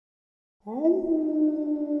Hello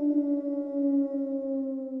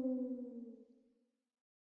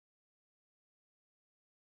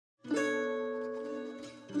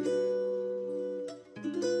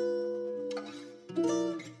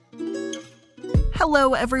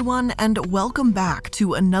everyone, and welcome back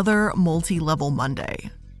to another multi-level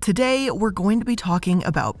Monday. Today we're going to be talking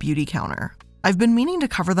about Beautycounter. I've been meaning to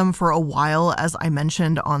cover them for a while, as I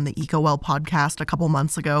mentioned on the EcoWell podcast a couple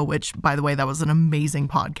months ago, which, by the way, that was an amazing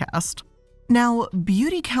podcast. Now,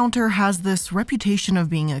 Beautycounter has this reputation of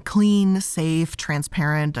being a clean, safe,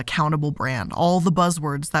 transparent, accountable brand, all the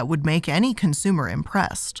buzzwords that would make any consumer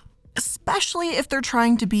impressed, especially if they're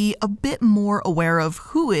trying to be a bit more aware of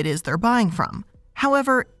who it is they're buying from.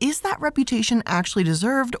 However, is that reputation actually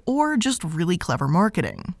deserved or just really clever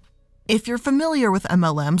marketing? If you're familiar with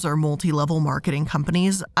MLMs or multi-level marketing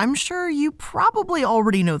companies, I'm sure you probably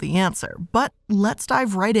already know the answer, but let's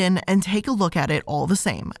dive right in and take a look at it all the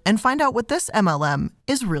same and find out what this MLM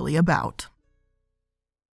is really about.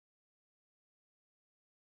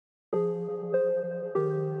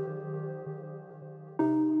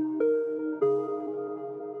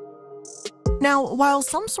 Now, while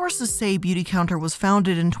some sources say Beautycounter was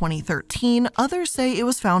founded in 2013, others say it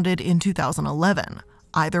was founded in 2011.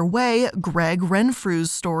 Either way, Greg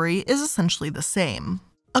Renfrew's story is essentially the same.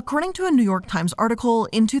 According to a New York Times article,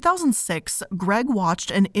 in 2006, Greg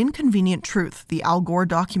watched An Inconvenient Truth, the Al Gore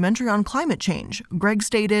documentary on climate change. Greg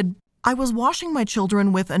stated, "I was washing my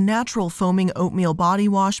children with a natural foaming oatmeal body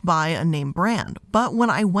wash by a name brand, but when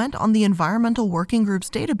I went on the Environmental Working Group's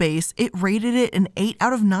database, it rated it an 8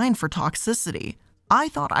 out of 9 for toxicity. I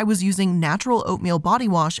thought I was using natural oatmeal body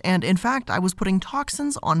wash, and in fact, I was putting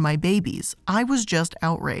toxins on my babies. I was just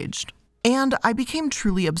outraged. And I became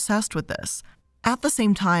truly obsessed with this. At the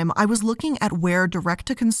same time, I was looking at where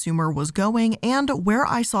direct-to-consumer was going, and where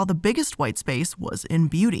I saw the biggest white space was in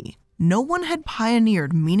beauty. No one had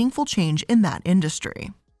pioneered meaningful change in that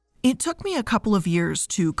industry. It took me a couple of years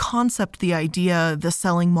to concept the idea, the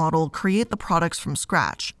selling model, create the products from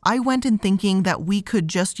scratch. I went in thinking that we could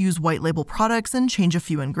just use white label products and change a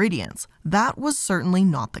few ingredients. That was certainly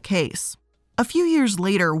not the case." A few years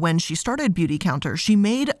later, when she started Beautycounter, she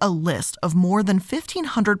made a list of more than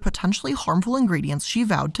 1,500 potentially harmful ingredients she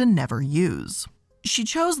vowed to never use. She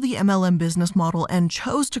chose the MLM business model and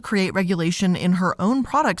chose to create regulation in her own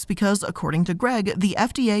products because, according to Greg, the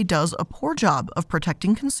FDA does a poor job of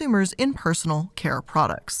protecting consumers in personal care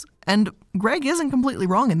products. And Greg isn't completely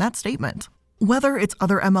wrong in that statement. Whether it's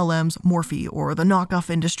other MLMs, Morphe, or the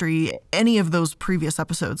knockoff industry, any of those previous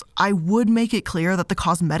episodes, I would make it clear that the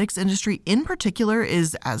cosmetics industry in particular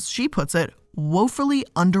is, as she puts it, woefully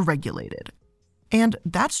underregulated. And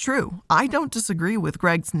that's true. I don't disagree with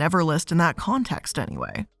Greg's never list in that context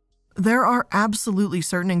anyway. There are absolutely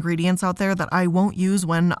certain ingredients out there that I won't use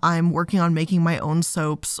when I'm working on making my own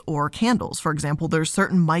soaps or candles. For example, there's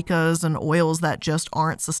certain micas and oils that just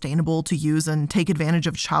aren't sustainable to use and take advantage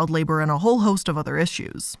of child labor and a whole host of other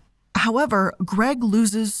issues. However, Greg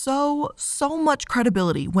loses so much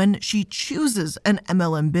credibility when she chooses an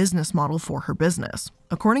MLM business model for her business.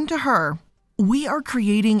 According to her, "We are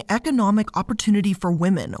creating economic opportunity for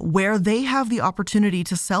women where they have the opportunity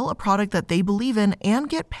to sell a product that they believe in and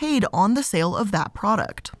get paid on the sale of that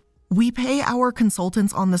product. We pay our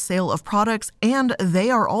consultants on the sale of products, and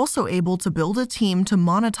they are also able to build a team to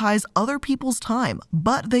monetize other people's time,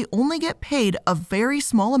 but they only get paid a very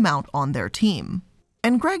small amount on their team."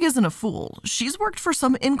 And Greg isn't a fool. She's worked for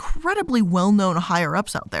some incredibly well-known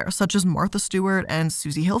higher-ups out there, such as Martha Stewart and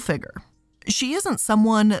Susie Hilfiger. She isn't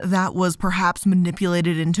someone that was perhaps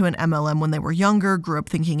manipulated into an MLM when they were younger, grew up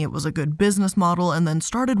thinking it was a good business model, and then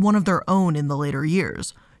started one of their own in the later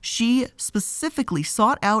years. She specifically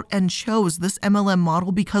sought out and chose this MLM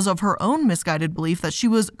model because of her own misguided belief that she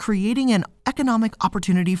was creating an economic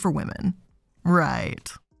opportunity for women.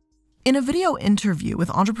 Right. In a video interview with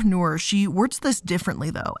Entrepreneur, she words this differently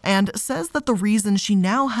though, and says that the reason she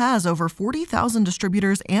now has over 40,000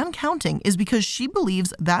 distributors and counting is because she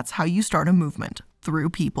believes that's how you start a movement, through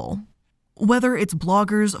people. Whether it's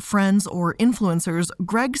bloggers, friends, or influencers,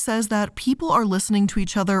 Greg says that people are listening to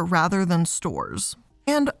each other rather than stores.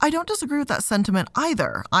 And I don't disagree with that sentiment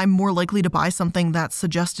either. I'm more likely to buy something that's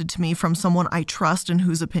suggested to me from someone I trust and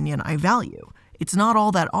whose opinion I value. It's not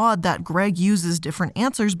all that odd that Greg uses different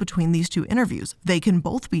answers between these two interviews. They can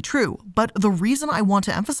both be true, but the reason I want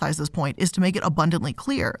to emphasize this point is to make it abundantly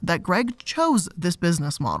clear that Greg chose this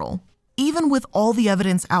business model. Even with all the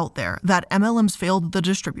evidence out there that MLMs failed the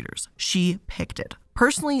distributors, she picked it.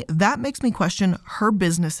 Personally, that makes me question her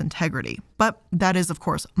business integrity, but that is, of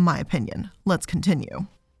course, my opinion. Let's continue.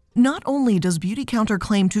 Not only does Beautycounter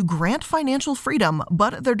claim to grant financial freedom,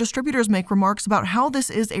 but their distributors make remarks about how this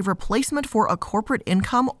is a replacement for a corporate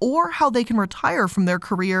income or how they can retire from their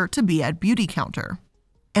career to be at Beautycounter.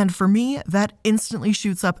 And for me, that instantly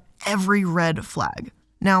shoots up every red flag.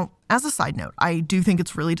 Now, as a side note, I do think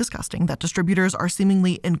it's really disgusting that distributors are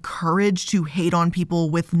seemingly encouraged to hate on people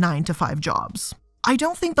with 9-to-5 jobs. I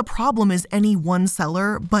don't think the problem is any one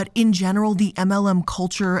seller, but in general the MLM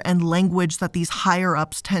culture and language that these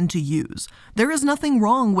higher-ups tend to use. There is nothing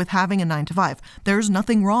wrong with having a 9-to-5. There's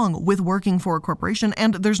nothing wrong with working for a corporation,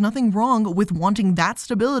 and there's nothing wrong with wanting that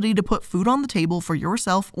stability to put food on the table for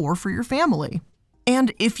yourself or for your family.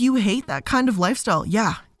 And if you hate that kind of lifestyle,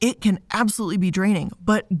 yeah, it can absolutely be draining,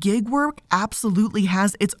 but gig work absolutely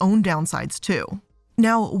has its own downsides too.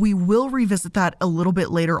 Now, we will revisit that a little bit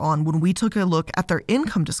later on when we took a look at their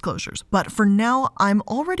income disclosures, but for now, I'm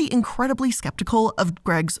already incredibly skeptical of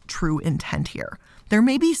Greg's true intent here. There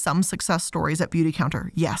may be some success stories at Beautycounter,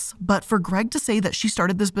 yes, but for Greg to say that she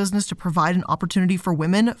started this business to provide an opportunity for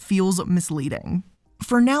women feels misleading.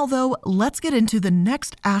 For now, though, let's get into the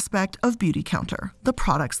next aspect of Beautycounter, the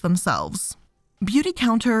products themselves.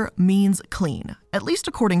 Beautycounter means clean, at least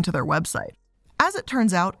according to their website. As it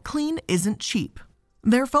turns out, clean isn't cheap.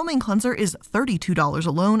 Their foaming cleanser is $32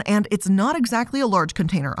 alone, and it's not exactly a large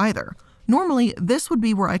container either. Normally, this would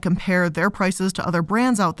be where I compare their prices to other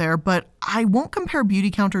brands out there, but I won't compare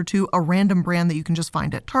Beautycounter to a random brand that you can just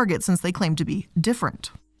find at Target since they claim to be different.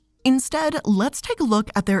 Instead, let's take a look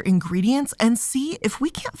at their ingredients and see if we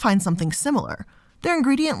can't find something similar. Their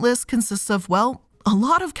ingredient list consists of, well, a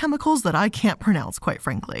lot of chemicals that I can't pronounce, quite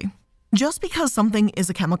frankly. Just because something is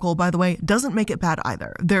a chemical, by the way, doesn't make it bad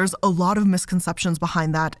either. There's a lot of misconceptions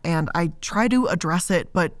behind that, and I try to address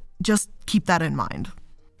it, but just keep that in mind.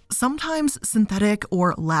 Sometimes synthetic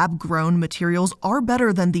or lab-grown materials are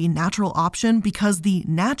better than the natural option because the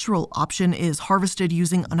natural option is harvested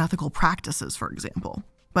using unethical practices, for example.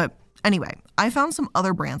 But anyway, I found some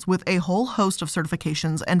other brands with a whole host of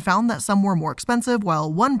certifications and found that some were more expensive,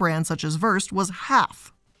 while one brand, such as Versed, was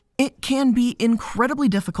half. It can be incredibly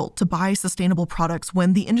difficult to buy sustainable products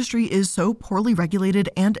when the industry is so poorly regulated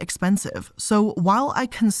and expensive. So while I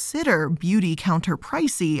consider Beautycounter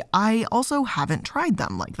pricey, I also haven't tried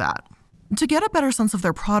them like that. To get a better sense of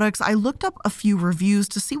their products, I looked up a few reviews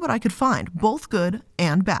to see what I could find, both good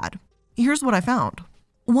and bad. Here's what I found.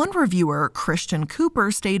 One reviewer, Christian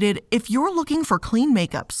Cooper, stated, "If you're looking for clean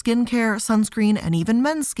makeup, skincare, sunscreen, and even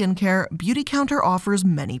men's skincare, Beautycounter offers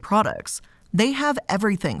many products. They have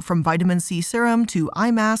everything from vitamin C serum to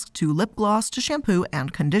eye mask to lip gloss to shampoo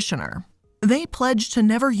and conditioner. They pledge to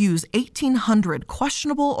never use 1,800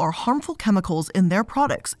 questionable or harmful chemicals in their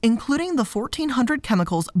products, including the 1,400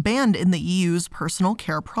 chemicals banned in the EU's personal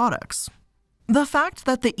care products." The fact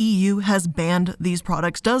that the EU has banned these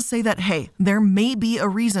products does say that, hey, there may be a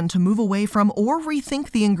reason to move away from or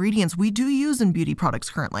rethink the ingredients we do use in beauty products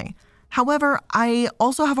currently. However, I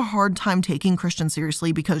also have a hard time taking Christian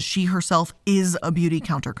seriously because she herself is a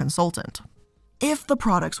Beautycounter consultant. If the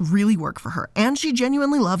products really work for her and she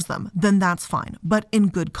genuinely loves them, then that's fine. But in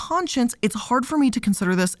good conscience, it's hard for me to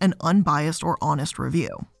consider this an unbiased or honest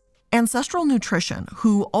review. Ancestral Nutrition,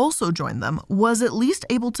 who also joined them, was at least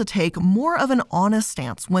able to take more of an honest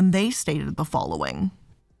stance when they stated the following.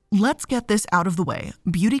 Let's get this out of the way.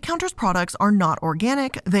 Beautycounter's products are not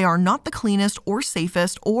organic, they are not the cleanest or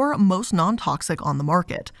safest or most non-toxic on the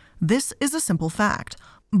market. This is a simple fact.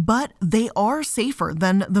 But they are safer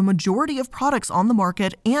than the majority of products on the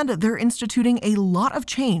market, and they're instituting a lot of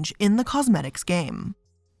change in the cosmetics game.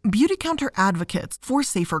 Beautycounter advocates for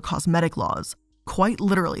safer cosmetic laws. Quite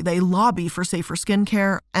literally, they lobby for safer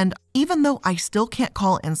skincare, and even though I still can't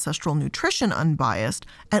call Ancestral Nutrition unbiased,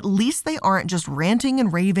 at least they aren't just ranting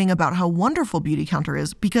and raving about how wonderful Beautycounter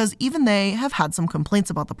is, because even they have had some complaints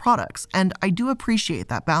about the products, and I do appreciate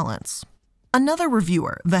that balance. Another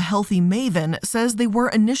reviewer, The Healthy Maven, says they were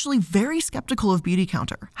initially very skeptical of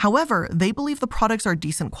Beautycounter. However, they believe the products are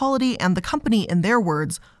decent quality and the company, in their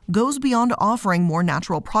words, goes beyond offering more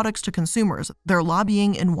natural products to consumers. They're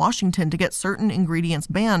lobbying in Washington to get certain ingredients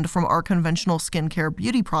banned from our conventional skincare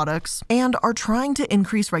beauty products and are trying to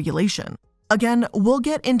increase regulation. Again, we'll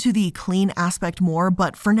get into the clean aspect more,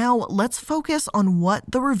 but for now, let's focus on what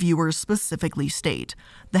the reviewers specifically state.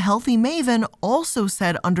 The Healthy Maven also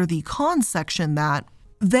said under the cons section that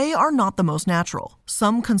they are not the most natural.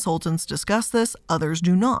 Some consultants discuss this, others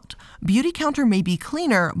do not. Beautycounter may be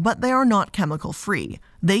cleaner, but they are not chemical-free.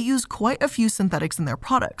 They use quite a few synthetics in their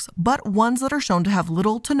products, but ones that are shown to have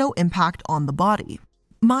little to no impact on the body.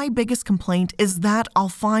 My biggest complaint is that I'll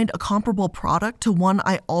find a comparable product to one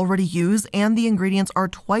I already use and the ingredients are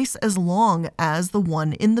twice as long as the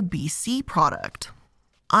one in the BC product.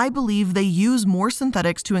 I believe they use more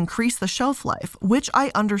synthetics to increase the shelf life, which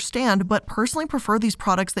I understand, but personally prefer these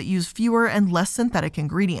products that use fewer and less synthetic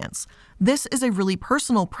ingredients. This is a really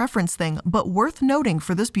personal preference thing, but worth noting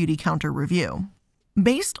for this Beautycounter review.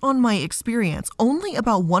 Based on my experience, only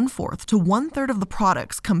about 1/4 to 1/3 of the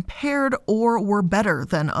products compared or were better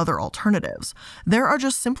than other alternatives. There are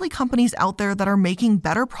just simply companies out there that are making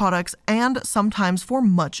better products and sometimes for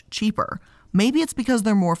much cheaper. Maybe it's because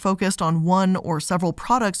they're more focused on one or several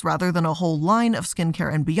products rather than a whole line of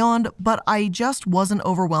skincare and beyond, but I just wasn't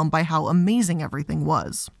overwhelmed by how amazing everything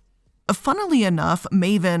was. Funnily enough,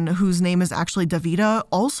 Maven, whose name is actually Davida,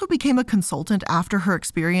 also became a consultant after her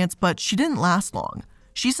experience, but she didn't last long.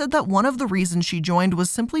 She said that one of the reasons she joined was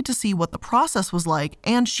simply to see what the process was like,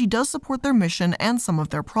 and she does support their mission and some of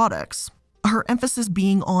their products. Her emphasis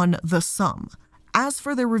being on the sum. As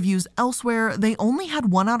for their reviews elsewhere, they only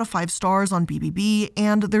had 1 out of 5 stars on BBB,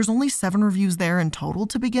 and there's only 7 reviews there in total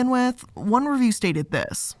to begin with. One review stated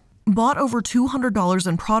this: bought over $200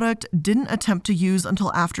 in product, didn't attempt to use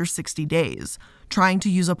until after 60 days. Trying to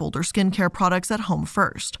use up older skincare products at home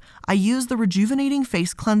first. I used the Rejuvenating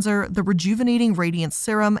Face Cleanser, the Rejuvenating Radiance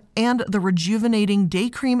Serum, and the Rejuvenating Day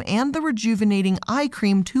Cream and the Rejuvenating Eye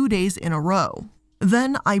Cream 2 days in a row.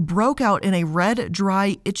 Then I broke out in a red,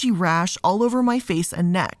 dry, itchy rash all over my face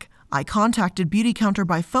and neck. I contacted Beautycounter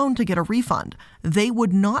by phone to get a refund. They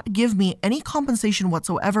would not give me any compensation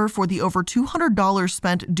whatsoever for the over $200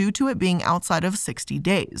 spent due to it being outside of 60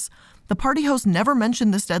 days. The party host never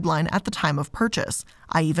mentioned this deadline at the time of purchase.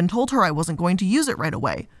 I even told her I wasn't going to use it right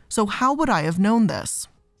away, so how would I have known this?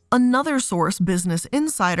 Another source, Business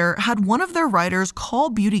Insider, had one of their writers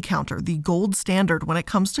call Beautycounter the gold standard when it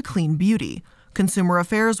comes to clean beauty. Consumer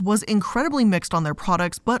Affairs was incredibly mixed on their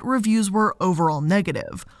products, but reviews were overall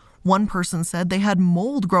negative. One person said they had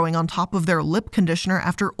mold growing on top of their lip conditioner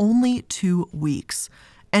after only 2 weeks.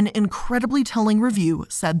 An incredibly telling review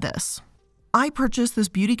said this: I purchased this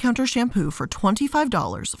Beautycounter shampoo for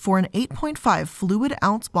 $25 for an 8.5 fluid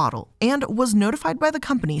ounce bottle and was notified by the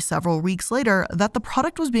company several weeks later that the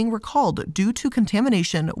product was being recalled due to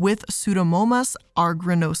contamination with Pseudomonas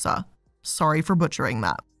aeruginosa. Sorry for butchering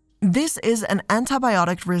that. This is an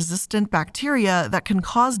antibiotic-resistant bacteria that can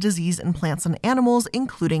cause disease in plants and animals,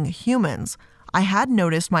 including humans. I had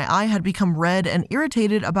noticed my eye had become red and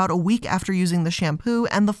irritated about a week after using the shampoo,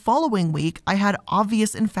 and the following week I had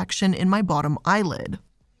obvious infection in my bottom eyelid.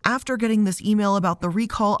 After getting this email about the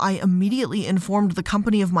recall, I immediately informed the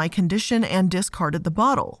company of my condition and discarded the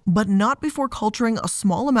bottle, but not before culturing a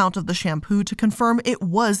small amount of the shampoo to confirm it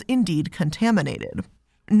was indeed contaminated.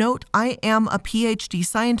 Note, I am a PhD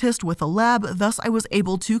scientist with a lab, thus I was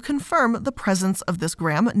able to confirm the presence of this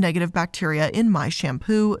gram-negative bacteria in my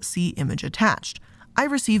shampoo, see image attached. I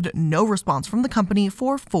received no response from the company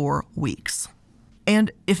for 4 weeks.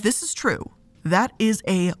 And if this is true, that is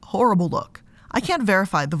a horrible look. I can't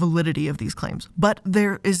verify the validity of these claims, but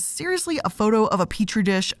there is seriously a photo of a petri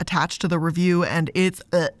dish attached to the review, and it's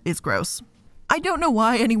gross. I don't know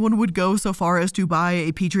why anyone would go so far as to buy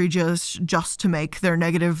a petri dish just to make their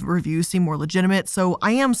negative reviews seem more legitimate, so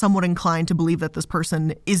I am somewhat inclined to believe that this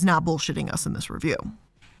person is not bullshitting us in this review.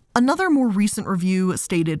 Another more recent review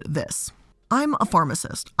stated this: I'm a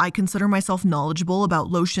pharmacist. I consider myself knowledgeable about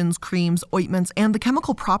lotions, creams, ointments, and the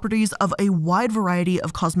chemical properties of a wide variety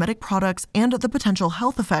of cosmetic products and the potential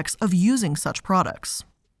health effects of using such products.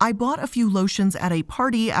 I bought a few lotions at a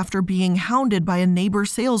party after being hounded by a neighbor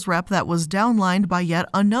sales rep that was downlined by yet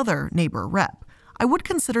another neighbor rep. I would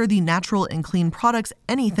consider the natural and clean products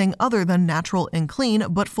anything other than natural and clean,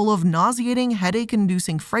 but full of nauseating,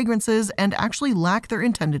 headache-inducing fragrances and actually lack their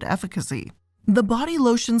intended efficacy. The body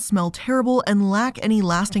lotions smell terrible and lack any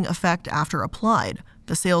lasting effect after applied.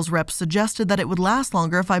 The sales rep suggested that it would last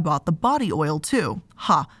longer if I bought the body oil too.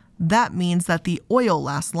 Ha, that means that the oil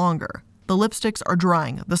lasts longer. The lipsticks are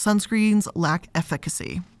drying, the sunscreens lack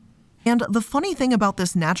efficacy. And the funny thing about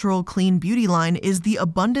this natural clean beauty line is the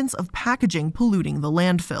abundance of packaging polluting the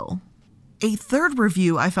landfill. A third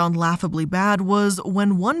review I found laughably bad was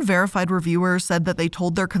when one verified reviewer said that they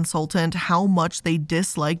told their consultant how much they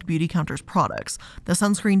disliked Beautycounter's products. The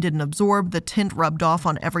sunscreen didn't absorb, the tint rubbed off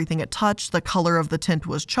on everything it touched, the color of the tint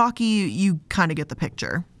was chalky, you kind of get the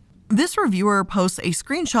picture. This reviewer posts a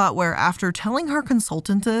screenshot where, after telling her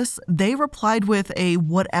consultant this, they replied with a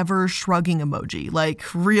whatever shrugging emoji, like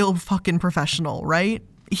real fucking professional, right?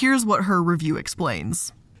 Here's what her review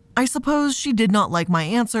explains. I suppose she did not like my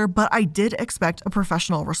answer, but I did expect a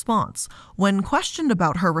professional response. When questioned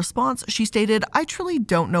about her response, she stated, "I truly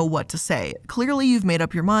don't know what to say. Clearly you've made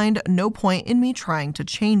up your mind, no point in me trying to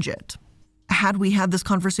change it." Had we had this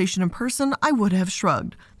conversation in person, I would have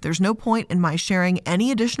shrugged. There's no point in my sharing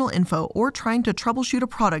any additional info or trying to troubleshoot a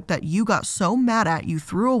product that you got so mad at you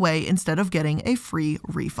threw away instead of getting a free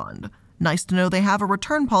refund. Nice to know they have a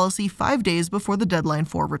return policy 5 days before the deadline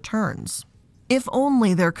for returns. If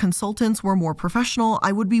only their consultants were more professional,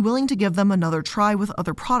 I would be willing to give them another try with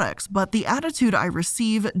other products, but the attitude I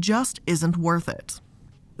receive just isn't worth it.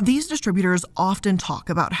 These distributors often talk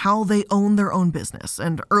about how they own their own business,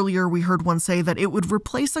 and earlier we heard one say that it would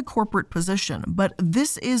replace a corporate position, but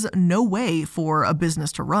this is no way for a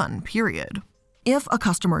business to run, period. If a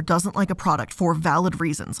customer doesn't like a product for valid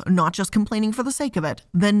reasons, not just complaining for the sake of it,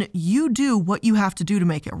 then you do what you have to do to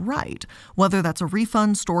make it right, whether that's a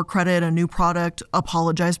refund, store credit, a new product,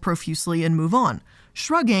 apologize profusely, and move on.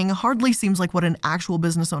 Shrugging hardly seems like what an actual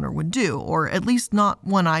business owner would do, or at least not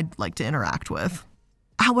one I'd like to interact with.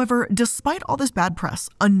 However, despite all this bad press,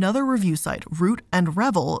 another review site, Root and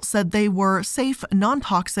Revel, said they were safe,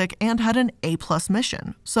 non-toxic, and had an A+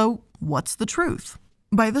 mission. So what's the truth?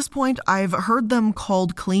 By this point, I've heard them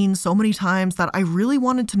called clean so many times that I really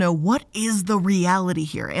wanted to know, what is the reality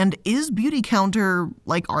here? And is Beautycounter,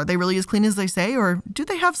 are they really as clean as they say, or do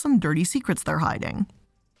they have some dirty secrets they're hiding?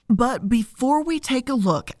 But before we take a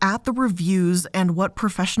look at the reviews and what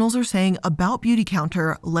professionals are saying about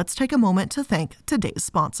Beautycounter, let's take a moment to thank today's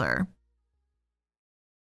sponsor.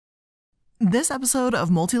 This episode of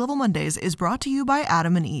Multi-Level Mondays is brought to you by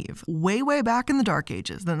Adam and Eve. Way back in the dark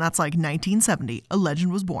ages, then that's like 1970, a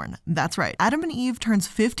legend was born. That's right, Adam and Eve turns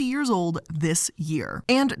 50 years old this year.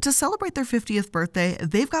 And to celebrate their 50th birthday,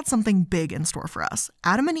 they've got something big in store for us.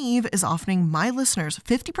 Adam and Eve is offering my listeners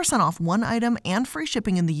 50% off one item and free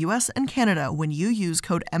shipping in the US and Canada when you use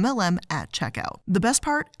code MLM at checkout. The best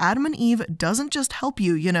part, Adam and Eve doesn't just help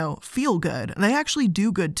you, feel good. They actually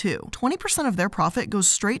do good too. 20% of their profit goes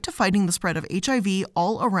straight to fighting the spread of HIV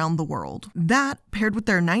all around the world. That, paired with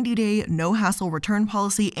their 90-day no-hassle return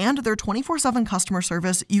policy and their 24/7 customer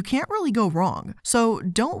service, you can't really go wrong. So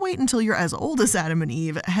don't wait until you're as old as Adam and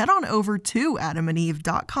Eve. Head on over to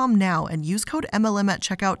adamandeve.com now and use code MLM at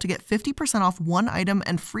checkout to get 50% off one item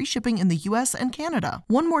and free shipping in the US and Canada.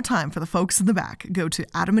 One more time for the folks in the back, go to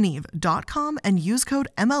adamandeve.com and use code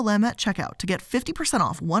MLM at checkout to get 50%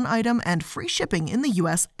 off one item and free shipping in the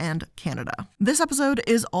US and Canada. This episode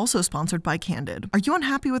is also sponsored by Candid. Are you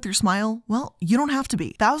unhappy with your smile? Well, you don't have to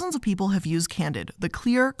be. Thousands of people have used Candid, the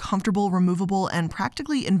clear, comfortable, removable, and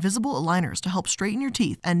practically invisible aligners to help straighten your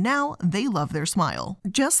teeth, and now they love their smile.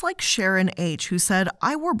 Just like Sharon H., who said,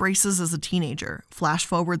 "I wore braces as a teenager. Flash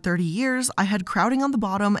forward 30 years, I had crowding on the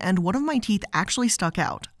bottom and one of my teeth actually stuck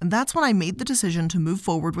out. And that's when I made the decision to move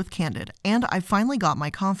forward with Candid, and I finally got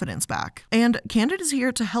my confidence back." And Candid is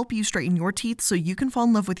here to help you straighten your teeth so you can fall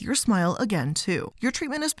in love with your smile again too. Your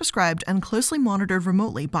treatment is prescribed and closely monitored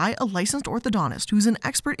remotely by a licensed orthodontist who's an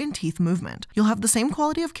expert in teeth movement. You'll have the same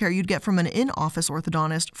quality of care you'd get from an in-office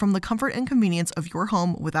orthodontist from the comfort and convenience of your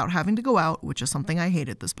home without having to go out, which is something I hate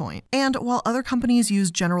at this point. And while other companies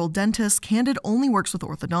use general dentists, Candid only works with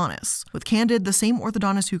orthodontists. With Candid, the same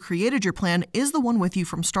orthodontist who created your plan is the one with you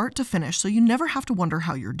from start to finish, so you never have to wonder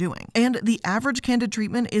how you're doing. And the average Candid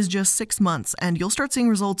treatment is just 6 months, and you'll start seeing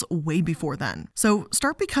results way before then. So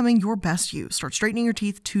start becoming your best you. Start straightening your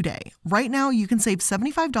teeth today. Right now, you can save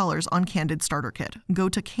 $75 on Candid Starter Kit. Go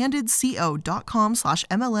to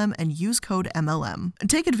candidco.com/MLM and use code MLM.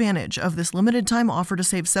 Take advantage of this limited time offer to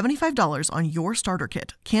save $75 on your starter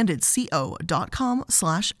kit.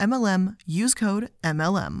 candidco.com/MLM. Use code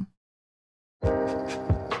MLM.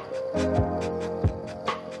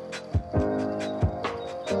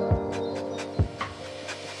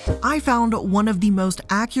 I found one of the most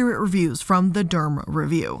accurate reviews from the Derm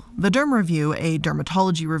Review. The Derm Review, a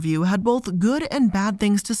dermatology review, had both good and bad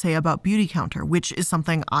things to say about Beautycounter, which is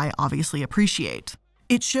something I obviously appreciate.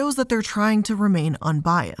 It shows that they're trying to remain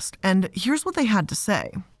unbiased, and here's what they had to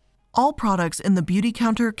say. All products in the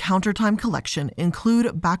Beautycounter Countertime collection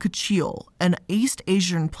include bakuchiol, an East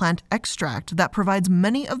Asian plant extract that provides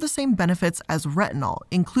many of the same benefits as retinol,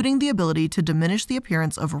 including the ability to diminish the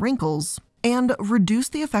appearance of wrinkles and reduce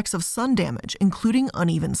the effects of sun damage, including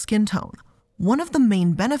uneven skin tone. One of the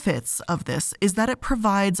main benefits of this is that it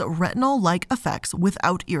provides retinol-like effects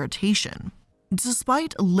without irritation.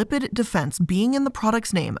 Despite lipid defense being in the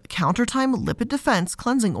product's name, Countertime Lipid Defense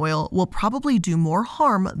Cleansing Oil will probably do more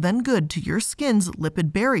harm than good to your skin's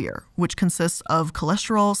lipid barrier, which consists of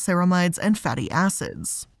cholesterol, ceramides, and fatty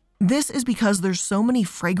acids. This is because there's so many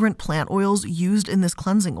fragrant plant oils used in this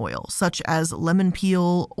cleansing oil, such as lemon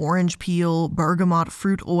peel, orange peel, bergamot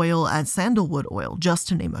fruit oil, and sandalwood oil, just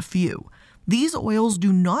to name a few. These oils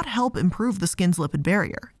do not help improve the skin's lipid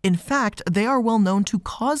barrier. In fact, they are well known to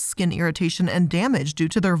cause skin irritation and damage due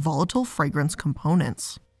to their volatile fragrance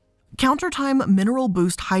components. Countertime Mineral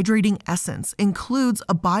Boost Hydrating Essence includes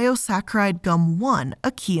a biosaccharide gum 1,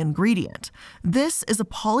 a key ingredient. This is a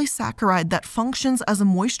polysaccharide that functions as a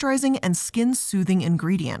moisturizing and skin-soothing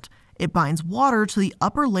ingredient. It binds water to the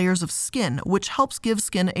upper layers of skin, which helps give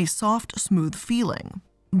skin a soft, smooth feeling.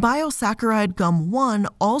 Biosaccharide gum 1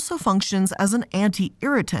 also functions as an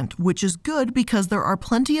anti-irritant, which is good because there are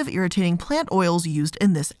plenty of irritating plant oils used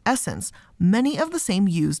in this essence, many of the same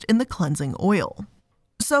used in the cleansing oil.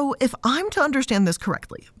 So if I'm to understand this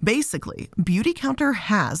correctly, basically, Beautycounter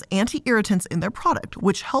has anti-irritants in their product,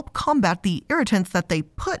 which help combat the irritants that they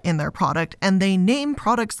put in their product, and they name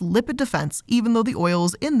products lipid defense, even though the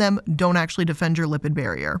oils in them don't actually defend your lipid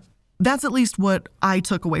barrier. That's at least what I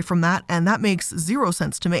took away from that, and that makes zero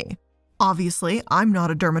sense to me. Obviously, I'm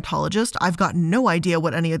not a dermatologist. I've got no idea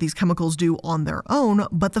what any of these chemicals do on their own,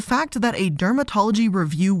 but the fact that a dermatology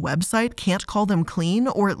review website can't call them clean,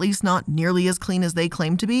 or at least not nearly as clean as they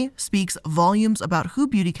claim to be, speaks volumes about who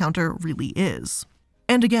Beautycounter really is.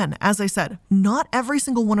 And again, as I said, not every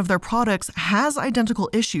single one of their products has identical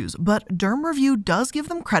issues, but Derm Review does give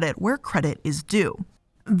them credit where credit is due.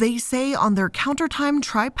 They say on their Countertime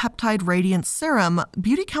Tripeptide Radiance Serum,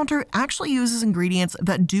 Beautycounter actually uses ingredients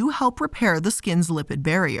that do help repair the skin's lipid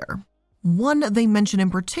barrier. One they mention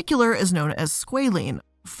in particular is known as squalene.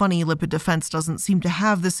 Funny, lipid defense doesn't seem to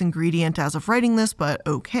have this ingredient as of writing this, but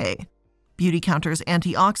okay. Beautycounter's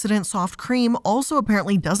antioxidant soft cream also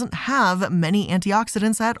apparently doesn't have many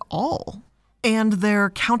antioxidants at all. And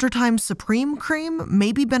their Countertime Supreme Cream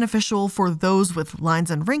may be beneficial for those with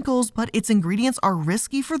lines and wrinkles, but its ingredients are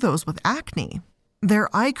risky for those with acne. Their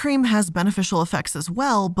eye cream has beneficial effects as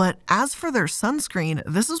well, but as for their sunscreen,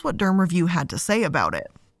 this is what Derm Review had to say about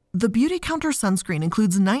it. The Beautycounter sunscreen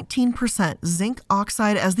includes 19% zinc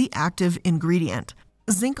oxide as the active ingredient.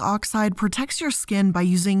 Zinc oxide protects your skin by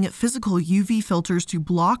using physical UV filters to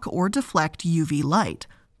block or deflect UV light.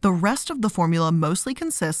 The rest of the formula mostly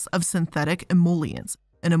consists of synthetic emollients.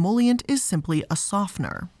 An emollient is simply a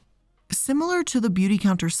softener. Similar to the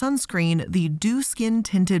Beautycounter sunscreen, the Dew Skin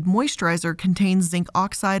Tinted Moisturizer contains zinc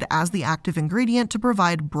oxide as the active ingredient to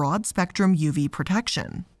provide broad-spectrum UV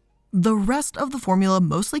protection. The rest of the formula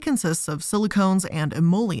mostly consists of silicones and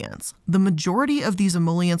emollients. The majority of these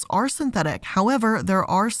emollients are synthetic, however, there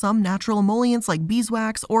are some natural emollients like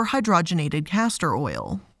beeswax or hydrogenated castor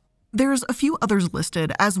oil. There's a few others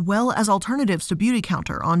listed, as well as alternatives to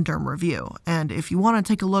Beautycounter on Derm Review, and if you want to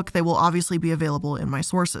take a look, they will obviously be available in my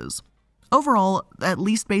sources. Overall, at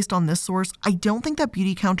least based on this source, I don't think that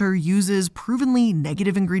Beautycounter uses provenly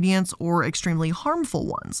negative ingredients or extremely harmful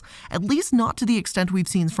ones, at least not to the extent we've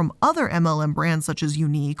seen from other MLM brands such as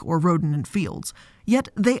Unique or Rodin & Fields, yet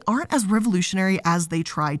they aren't as revolutionary as they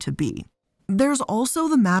try to be. There's also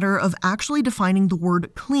the matter of actually defining the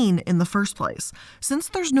word clean in the first place. Since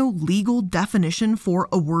there's no legal definition for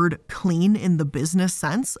a word clean in the business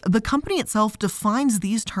sense, the company itself defines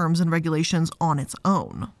these terms and regulations on its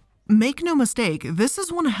own. Make no mistake, this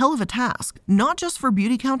is one hell of a task, not just for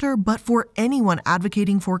Beautycounter, but for anyone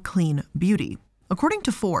advocating for clean beauty. According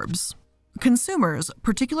to Forbes, consumers,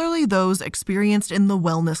 particularly those experienced in the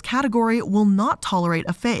wellness category, will not tolerate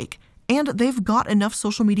a fake, and they've got enough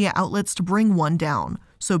social media outlets to bring one down.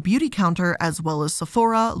 So Beautycounter, as well as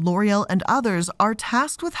Sephora, L'Oreal, and others, are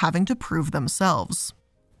tasked with having to prove themselves.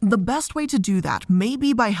 The best way to do that may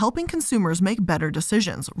be by helping consumers make better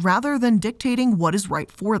decisions, rather than dictating what is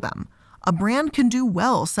right for them. A brand can do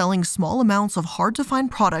well selling small amounts of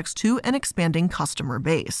hard-to-find products to an expanding customer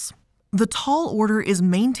base. The tall order is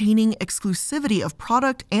maintaining exclusivity of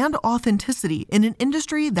product and authenticity in an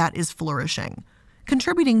industry that is flourishing.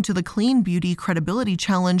 Contributing to the clean beauty credibility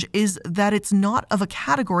challenge is that it's not of a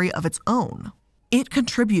category of its own. It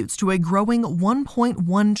contributes to a growing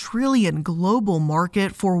 1.1 trillion global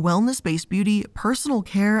market for wellness-based beauty, personal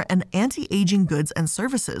care, and anti-aging goods and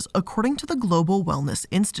services, according to the Global Wellness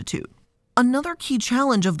Institute. Another key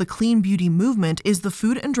challenge of the clean beauty movement is the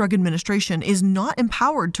Food and Drug Administration is not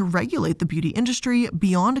empowered to regulate the beauty industry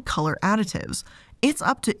beyond color additives. It's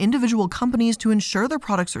up to individual companies to ensure their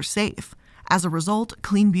products are safe. As a result,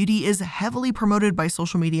 clean beauty is heavily promoted by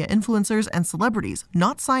social media influencers and celebrities,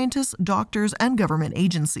 not scientists, doctors, and government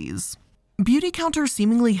agencies. Beautycounter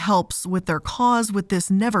seemingly helps with their cause with this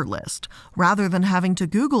never list. Rather than having to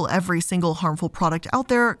Google every single harmful product out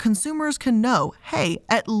there, consumers can know, hey,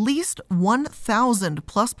 at least 1,000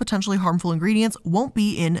 plus potentially harmful ingredients won't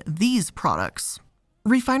be in these products.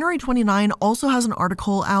 Refinery29 also has an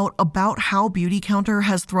article out about how Beautycounter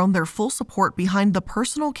has thrown their full support behind the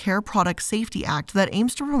Personal Care Product Safety Act that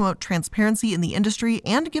aims to promote transparency in the industry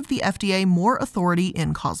and give the FDA more authority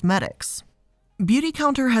in cosmetics.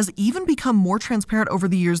 Beautycounter has even become more transparent over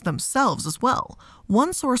the years themselves as well.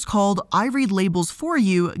 One source called I Read Labels For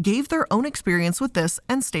You gave their own experience with this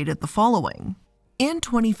and stated the following. In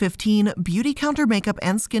 2015, Beautycounter makeup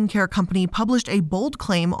and skincare company published a bold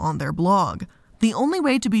claim on their blog. The only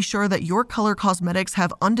way to be sure that your color cosmetics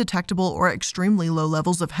have undetectable or extremely low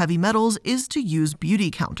levels of heavy metals is to use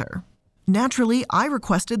Beautycounter. Naturally, I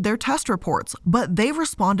requested their test reports, but they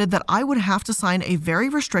responded that I would have to sign a very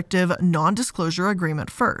restrictive non-disclosure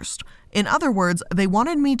agreement first. In other words, they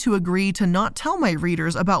wanted me to agree to not tell my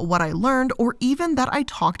readers about what I learned or even that I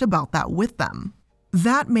talked about that with them.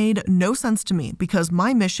 That made no sense to me because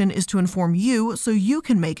my mission is to inform you so you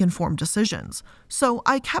can make informed decisions. So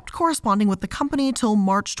I kept corresponding with the company till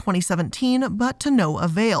March 2017, but to no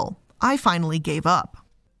avail. I finally gave up.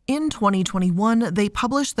 In 2021, they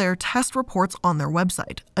published their test reports on their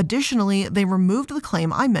website. Additionally, they removed the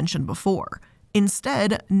claim I mentioned before.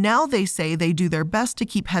 Instead, now they say they do their best to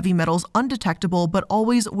keep heavy metals undetectable but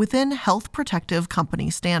always within health protective company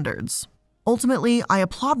standards. Ultimately, I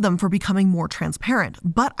applaud them for becoming more transparent,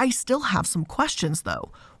 but I still have some questions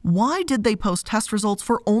though. Why did they post test results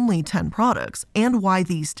for only 10 products, and why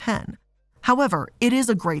these 10? However, it is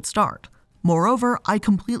a great start. Moreover, I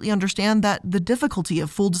completely understand that the difficulty of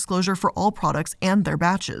full disclosure for all products and their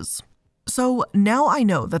batches. So now I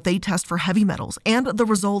know that they test for heavy metals and the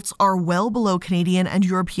results are well below Canadian and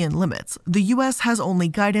European limits. The US has only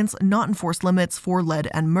guidance, not enforced limits for lead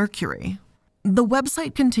and mercury. The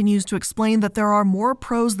website continues to explain that there are more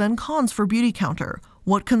pros than cons for Beautycounter.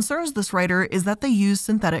 What concerns this writer is that they use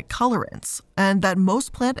synthetic colorants, and that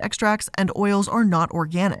most plant extracts and oils are not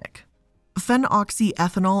organic.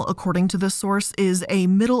 Phenoxyethanol, according to this source, is a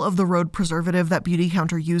middle-of-the-road preservative that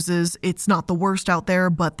Beautycounter uses. It's not the worst out there,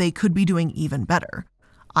 but they could be doing even better.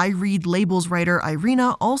 I Read Labels writer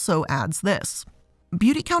Irina also adds this.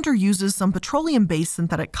 Beautycounter uses some petroleum-based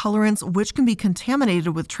synthetic colorants which can be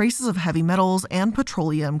contaminated with traces of heavy metals and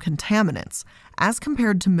petroleum contaminants. As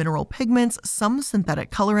compared to mineral pigments, some synthetic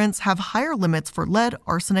colorants have higher limits for lead,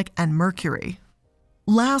 arsenic, and mercury.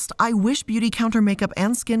 Last, I wish Beautycounter makeup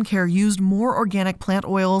and skincare used more organic plant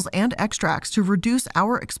oils and extracts to reduce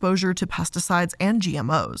our exposure to pesticides and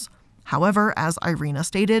GMOs. However, as Irina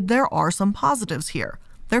stated, there are some positives here.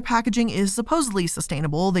 Their packaging is supposedly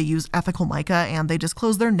sustainable, they use ethical mica, and they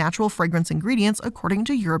disclose their natural fragrance ingredients according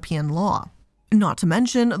to European law. Not to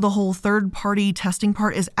mention, the whole third-party testing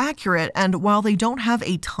part is accurate, and while they don't have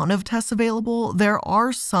a ton of tests available, there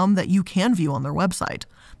are some that you can view on their website.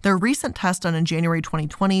 Their recent tests done in January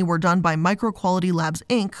 2020 were done by Microquality Labs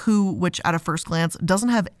Inc., which at a first glance doesn't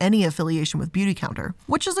have any affiliation with Beautycounter,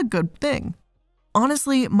 which is a good thing.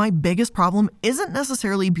 Honestly, my biggest problem isn't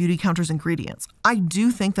necessarily Beautycounter's ingredients. I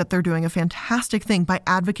do think that they're doing a fantastic thing by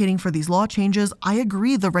advocating for these law changes. I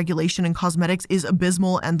agree the regulation in cosmetics is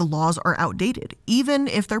abysmal and the laws are outdated. Even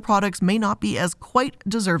if their products may not be as quite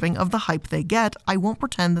deserving of the hype they get, I won't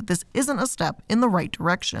pretend that this isn't a step in the right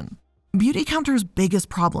direction. Beautycounter's biggest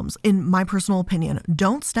problems, in my personal opinion,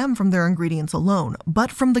 don't stem from their ingredients alone,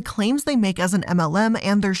 but from the claims they make as an MLM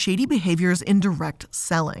and their shady behaviors in direct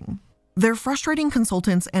selling. Their frustrating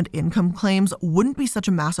consultants and income claims wouldn't be such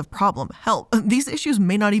a massive problem. Hell, these issues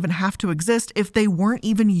may not even have to exist if they weren't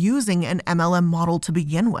even using an MLM model to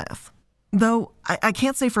begin with. Though, I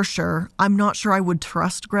can't say for sure. I'm not sure I would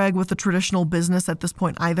trust Greg with the traditional business at this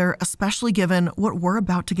point either, especially given what we're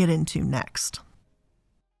about to get into next.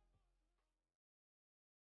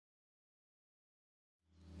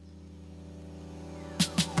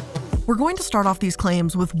 We're going to start off these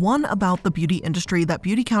claims with one about the beauty industry that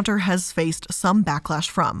Beautycounter has faced some backlash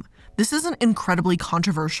from. This isn't incredibly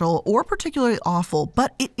controversial or particularly awful,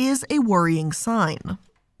 but it is a worrying sign.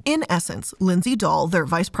 In essence, Lindsay Dahl, their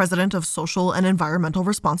vice president of social and environmental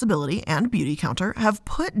responsibility, and Beautycounter have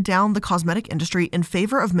put down the cosmetic industry in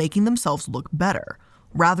favor of making themselves look better.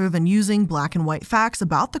 Rather than using black and white facts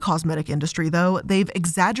about the cosmetic industry, though, they've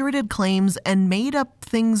exaggerated claims and made up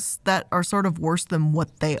things that are sort of worse than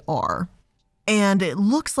what they are. And it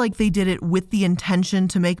looks like they did it with the intention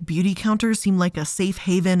to make Beautycounter seem like a safe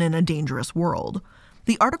haven in a dangerous world.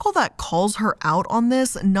 The article that calls her out on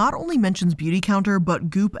this not only mentions Beautycounter, but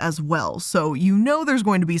Goop as well, so you know there's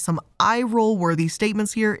going to be some eye-roll-worthy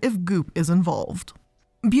statements here if Goop is involved.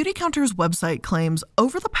 Beautycounter's website claims,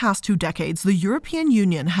 over the past 2 decades, the European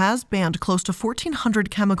Union has banned close to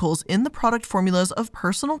 1,400 chemicals in the product formulas of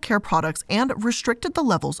personal care products and restricted the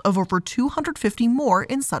levels of over 250 more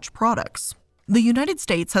in such products. The United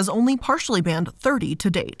States has only partially banned 30 to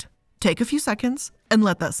date. Take a few seconds and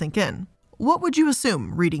let that sink in. What would you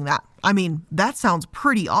assume reading that? I mean, that sounds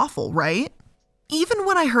pretty awful, right? Even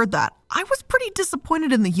when I heard that, I was pretty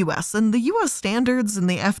disappointed in the US, and the US standards and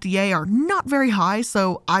the FDA are not very high,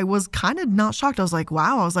 so I was kind of not shocked. I was like,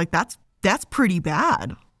 wow, that's pretty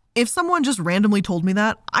bad. If someone just randomly told me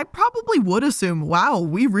that, I probably would assume, wow,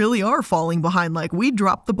 we really are falling behind, like we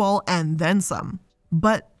dropped the ball and then some.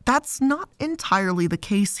 But that's not entirely the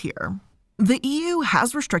case here. The EU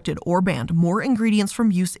has restricted or banned more ingredients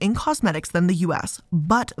from use in cosmetics than the US,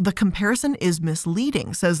 but the comparison is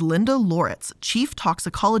misleading, says Linda Loritz, chief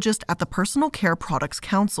toxicologist at the Personal Care Products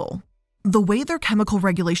Council. The way their chemical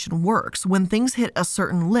regulation works, when things hit a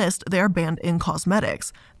certain list, they are banned in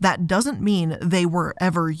cosmetics. That doesn't mean they were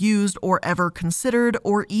ever used or ever considered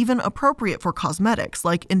or even appropriate for cosmetics,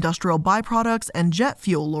 like industrial byproducts and jet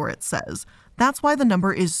fuel, Loritz says. That's why the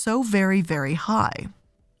number is so very, very high.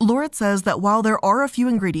 Loritz says that while there are a few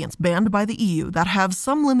ingredients banned by the EU that have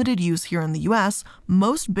some limited use here in the US,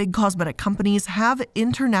 most big cosmetic companies have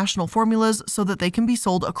international formulas so that they can be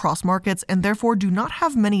sold across markets and therefore do not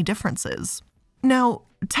have many differences. Now,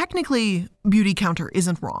 technically, Beautycounter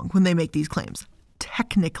isn't wrong when they make these claims.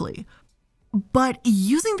 Technically. But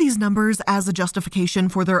using these numbers as a justification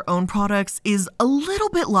for their own products is a little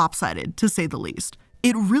bit lopsided, to say the least.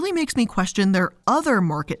 It really makes me question their other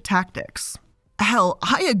market tactics. Hell,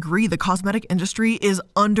 I agree the cosmetic industry is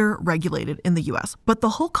under-regulated in the US, but the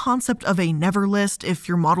whole concept of a never list, if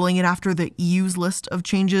you're modeling it after the EU's list of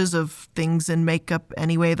changes of things in makeup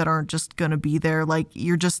anyway that aren't just gonna be there, like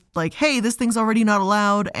you're just like, hey, this thing's already not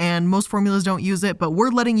allowed and most formulas don't use it, but we're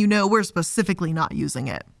letting you know we're specifically not using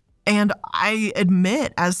it. And I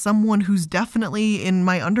admit, as someone who's definitely in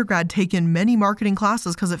my undergrad taken many marketing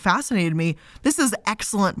classes because it fascinated me, this is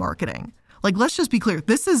excellent marketing. Like, let's just be clear,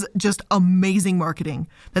 this is just amazing marketing,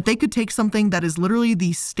 that they could take something that is literally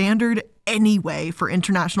the standard anyway for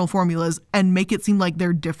international formulas and make it seem like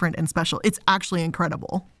they're different and special. It's actually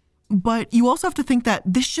incredible. But you also have to think that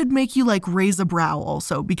this should make you like raise a brow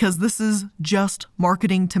also, because this is just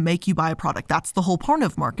marketing to make you buy a product. That's the whole point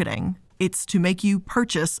of marketing. It's to make you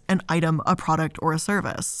purchase an item, a product, or a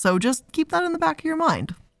service. So just keep that in the back of your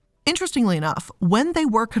mind. Interestingly enough, when they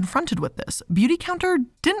were confronted with this, Beautycounter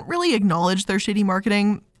didn't really acknowledge their shady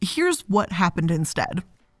marketing. Here's what happened instead.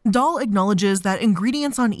 Dahl acknowledges that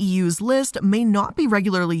ingredients on EU's list may not be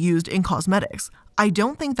regularly used in cosmetics. I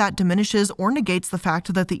don't think that diminishes or negates the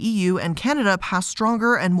fact that the EU and Canada pass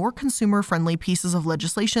stronger and more consumer-friendly pieces of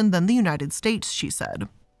legislation than the United States, she said.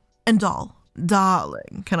 And Dahl,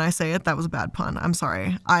 darling, can I say it? That was a bad pun. I'm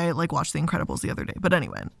sorry. I watched The Incredibles the other day. But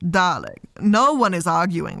anyway, darling, no one is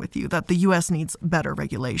arguing with you that the US needs better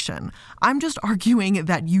regulation. I'm just arguing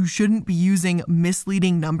that you shouldn't be using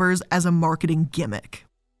misleading numbers as a marketing gimmick.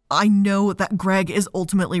 I know that Greg is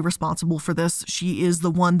ultimately responsible for this. She is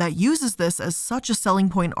the one that uses this as such a selling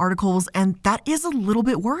point in articles, and that is a little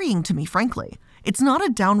bit worrying to me, frankly. It's not a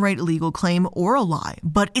downright illegal claim or a lie,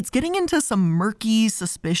 but it's getting into some murky,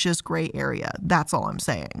 suspicious gray area. That's all I'm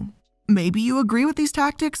saying. Maybe you agree with these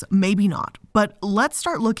tactics, maybe not. But let's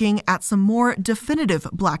start looking at some more definitive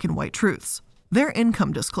black and white truths. Their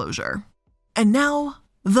income disclosure. And now,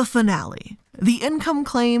 the finale. The income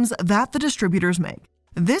claims that the distributors make.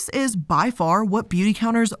 This is by far what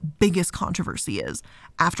Beautycounter's biggest controversy is.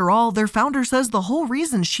 After all, their founder says the whole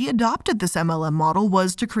reason she adopted this MLM model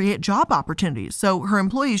was to create job opportunities, so her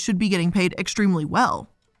employees should be getting paid extremely well,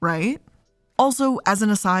 right? Also, as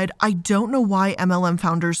an aside, I don't know why MLM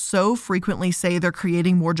founders so frequently say they're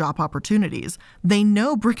creating more job opportunities. They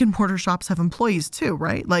know brick and mortar shops have employees too,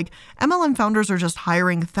 right? Like, MLM founders are just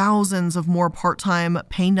hiring thousands of more part-time,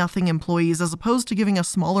 pay-nothing employees as opposed to giving a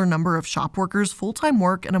smaller number of shop workers full-time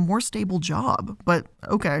work and a more stable job. But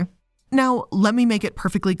okay. Now, let me make it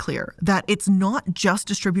perfectly clear that it's not just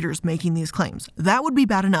distributors making these claims. That would be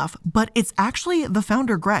bad enough, but it's actually the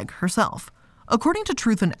founder, Greg, herself. According to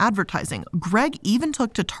Truth in Advertising, Greg even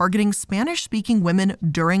took to targeting Spanish-speaking women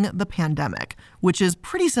during the pandemic, which is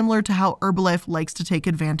pretty similar to how Herbalife likes to take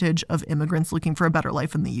advantage of immigrants looking for a better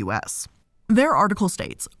life in the US. Their article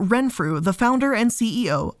states, Renfrew, the founder and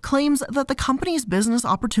CEO, claims that the company's business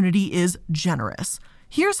opportunity is generous.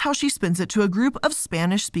 Here's how she spins it to a group of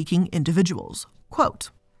Spanish-speaking individuals. Quote,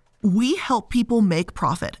 We help people make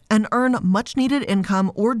profit and earn much-needed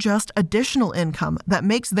income or just additional income that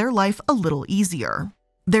makes their life a little easier.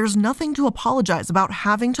 There's nothing to apologize about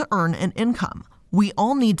having to earn an income. We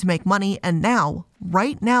all need to make money, and now,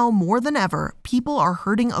 right now more than ever, people are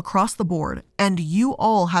hurting across the board, and you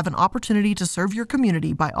all have an opportunity to serve your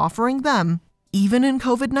community by offering them, even in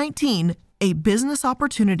COVID-19, a business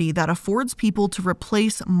opportunity that affords people to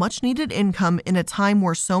replace much-needed income in a time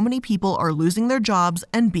where so many people are losing their jobs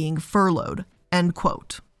and being furloughed." End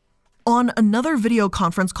quote. On another video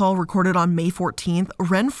conference call recorded on May 14th,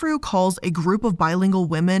 Renfrew calls a group of bilingual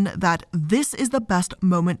women that this is the best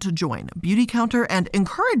moment to join Beautycounter and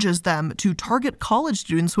encourages them to target college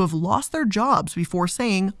students who have lost their jobs before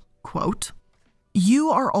saying, quote, "You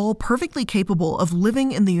are all perfectly capable of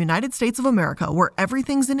living in the United States of America where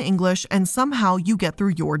everything's in English and somehow you get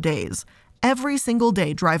through your days. Every single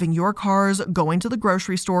day driving your cars, going to the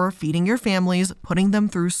grocery store, feeding your families, putting them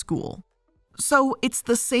through school. So it's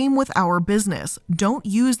the same with our business. Don't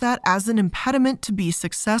use that as an impediment to be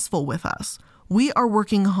successful with us. We are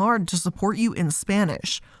working hard to support you in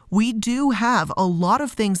Spanish. We do have a lot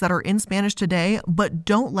of things that are in Spanish today, but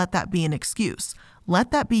don't let that be an excuse.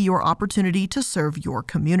 Let that be your opportunity to serve your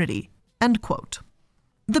community." End quote.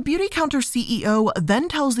 The Beautycounter CEO then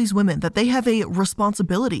tells these women that they have a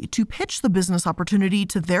responsibility to pitch the business opportunity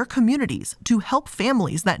to their communities to help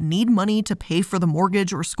families that need money to pay for the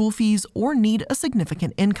mortgage or school fees or need a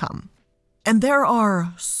significant income. And there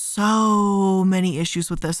are so many issues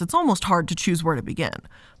with this, it's almost hard to choose where to begin.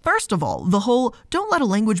 First of all, the whole "don't let a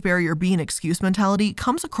language barrier be an excuse" mentality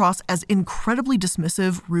comes across as incredibly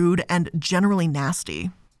dismissive, rude, and generally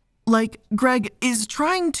nasty. Like, Greg is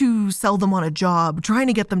trying to sell them on a job, trying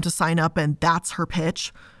to get them to sign up, and that's her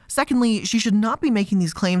pitch. Secondly, she should not be making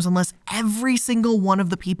these claims unless every single one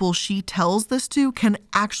of the people she tells this to can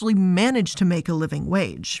actually manage to make a living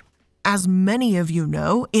wage. As many of you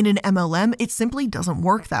know, in an MLM, it simply doesn't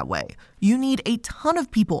work that way. You need a ton of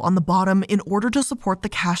people on the bottom in order to support the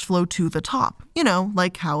cash flow to the top. You know,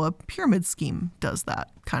 like how a pyramid scheme does that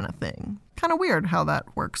kind of thing. Kind of weird how that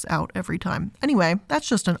works out every time. Anyway, that's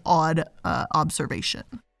just an odd observation.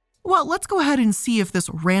 Well, let's go ahead and see if this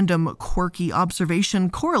random, quirky observation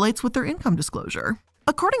correlates with their income disclosure.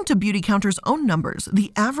 According to Beautycounter's own numbers,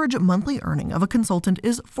 the average monthly earning of a consultant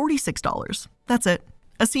is $46. That's it.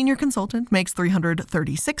 A senior consultant makes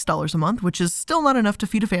 $336 a month, which is still not enough to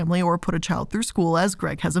feed a family or put a child through school, as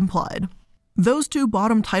Greg has implied. Those two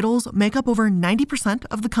bottom titles make up over 90%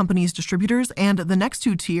 of the company's distributors, and the next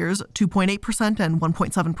two tiers, 2.8% and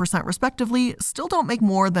 1.7% respectively, still don't make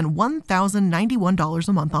more than $1,091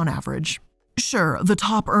 a month on average. Sure, the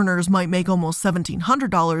top earners might make almost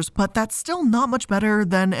 $1,700, but that's still not much better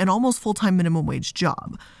than an almost full-time minimum wage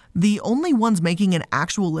job. The only ones making an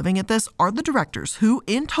actual living at this are the directors, who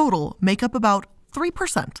in total make up about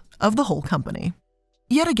 3% of the whole company.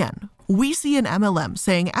 Yet again, we see an MLM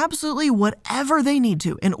saying absolutely whatever they need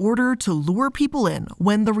to in order to lure people in,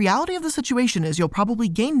 when the reality of the situation is you'll probably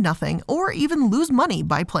gain nothing or even lose money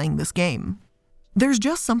by playing this game. There's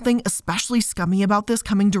just something especially scummy about this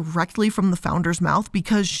coming directly from the founder's mouth,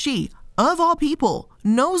 because she, of all people,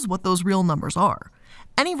 knows what those real numbers are.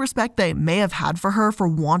 Any respect they may have had for her for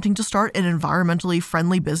wanting to start an environmentally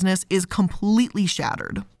friendly business is completely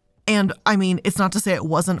shattered. And I mean, it's not to say it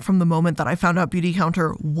wasn't from the moment that I found out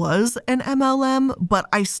Beautycounter was an MLM, but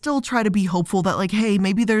I still try to be hopeful that, like, hey,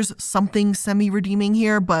 maybe there's something semi-redeeming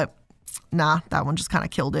here, but nah, that one just kind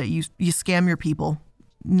of killed it. You scam your people.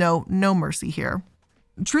 No mercy here.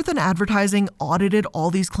 Truth in Advertising audited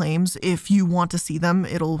all these claims. If you want to see them,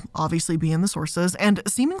 it'll obviously be in the sources, and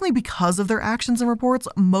seemingly because of their actions and reports,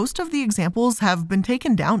 most of the examples have been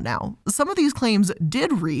taken down now. Some of these claims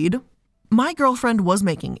did read, "My girlfriend was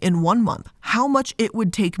making in 1 month how much it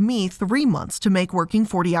would take me 3 months to make working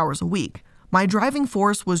 40 hours a week. My driving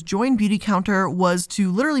force was join Beautycounter was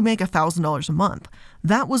to literally make $1,000 a month.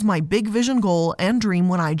 That was my big vision goal and dream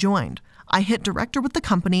when I joined. I hit director with the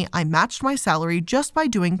company. I matched my salary just by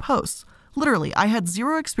doing posts. Literally, I had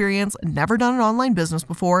zero experience, never done an online business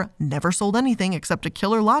before, never sold anything except a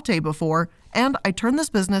killer latte before, and I turned this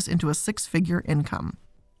business into a 6-figure income.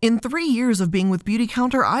 In 3 years of being with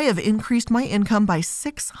Beautycounter, I have increased my income by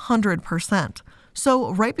 600%.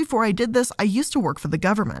 So right before I did this, I used to work for the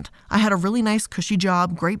government. I had a really nice cushy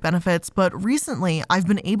job, great benefits, but recently I've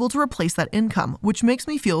been able to replace that income, which makes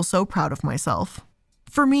me feel so proud of myself.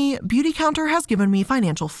 For me, Beautycounter has given me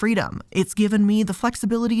financial freedom. It's given me the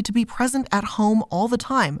flexibility to be present at home all the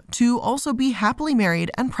time, to also be happily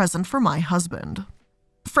married and present for my husband."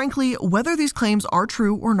 Frankly, whether these claims are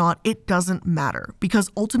true or not, it doesn't matter,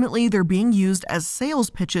 because ultimately they're being used as sales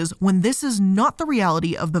pitches when this is not the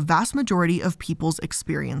reality of the vast majority of people's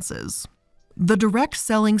experiences. The Direct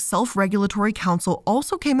Selling Self-Regulatory Council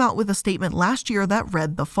also came out with a statement last year that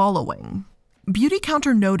read the following.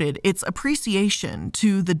 Beautycounter noted its appreciation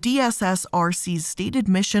to the DSSRC's stated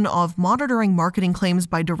mission of monitoring marketing claims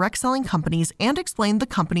by direct selling companies and explained the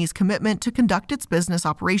company's commitment to conduct its business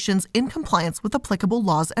operations in compliance with applicable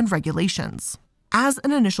laws and regulations. As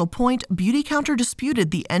an initial point, Beautycounter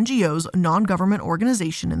disputed the NGO's non-government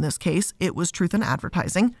organization, in this case, it was Truth in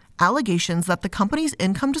Advertising, allegations that the company's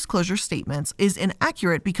income disclosure statements is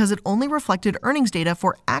inaccurate because it only reflected earnings data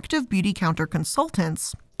for active Beautycounter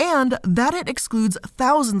consultants, and that it excludes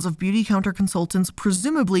thousands of Beautycounter consultants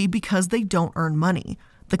presumably because they don't earn money.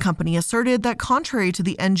 The company asserted that contrary to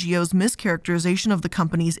the NGO's mischaracterization of the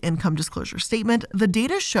company's income disclosure statement, the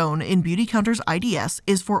data shown in Beautycounter's IDS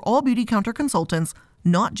is for all Beautycounter consultants,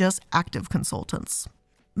 not just active consultants.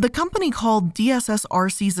 The company called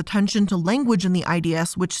DSSRC's attention to language in the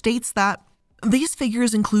IDS, which states that these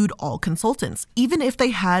figures include all consultants, even if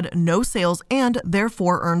they had no sales and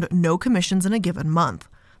therefore earned no commissions in a given month.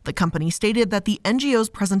 The company stated that the NGO's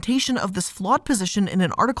presentation of this flawed position in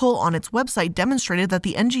an article on its website demonstrated that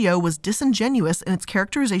the NGO was disingenuous in its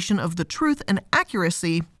characterization of the truth and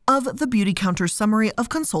accuracy of the Beautycounter summary of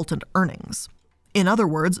consultant earnings. In other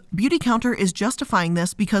words, Beautycounter is justifying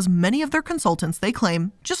this because many of their consultants, they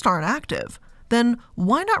claim, just aren't active. Then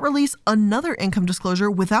why not release another income disclosure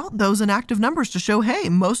without those inactive numbers to show, hey,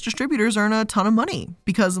 most distributors earn a ton of money?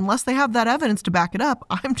 Because unless they have that evidence to back it up,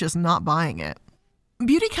 I'm just not buying it.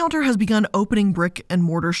 Beautycounter has begun opening brick and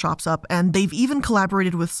mortar shops up, and they've even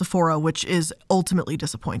collaborated with Sephora, which is ultimately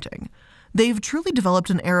disappointing. They've truly developed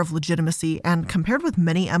an air of legitimacy, and compared with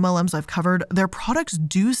many MLMs I've covered, their products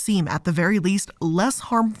do seem, at the very least, less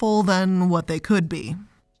harmful than what they could be.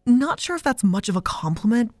 Not sure if that's much of a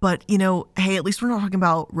compliment, but hey, at least we're not talking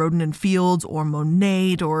about Rodin & Fields or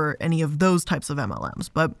Monat or any of those types of MLMs,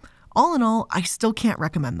 but all in all, I still can't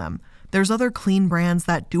recommend them. There's other clean brands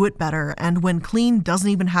that do it better, and when clean doesn't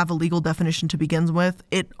even have a legal definition to begin with,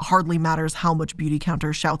 it hardly matters how much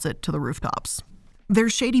Beautycounter shouts it to the rooftops. Their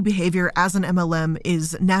shady behavior as an MLM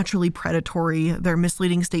is naturally predatory, their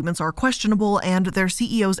misleading statements are questionable, and their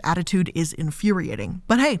CEO's attitude is infuriating.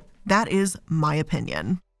 But hey, that is my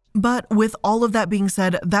opinion. But with all of that being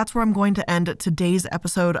said, that's where I'm going to end today's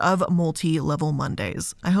episode of Multi-Level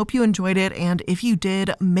Mondays. I hope you enjoyed it, and if you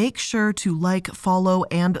did, make sure to like, follow,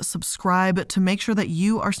 and subscribe to make sure that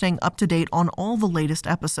you are staying up to date on all the latest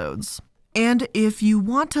episodes. And if you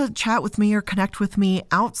want to chat with me or connect with me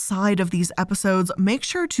outside of these episodes, make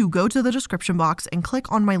sure to go to the description box and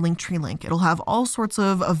click on my Linktree link. It'll have all sorts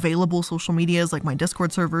of available social medias like my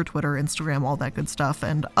Discord server, Twitter, Instagram, all that good stuff,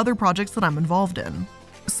 and other projects that I'm involved in.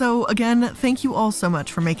 So again, thank you all so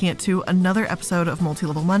much for making it to another episode of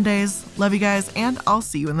Multi-Level Mondays. Love you guys, and I'll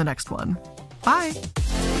see you in the next one. Bye!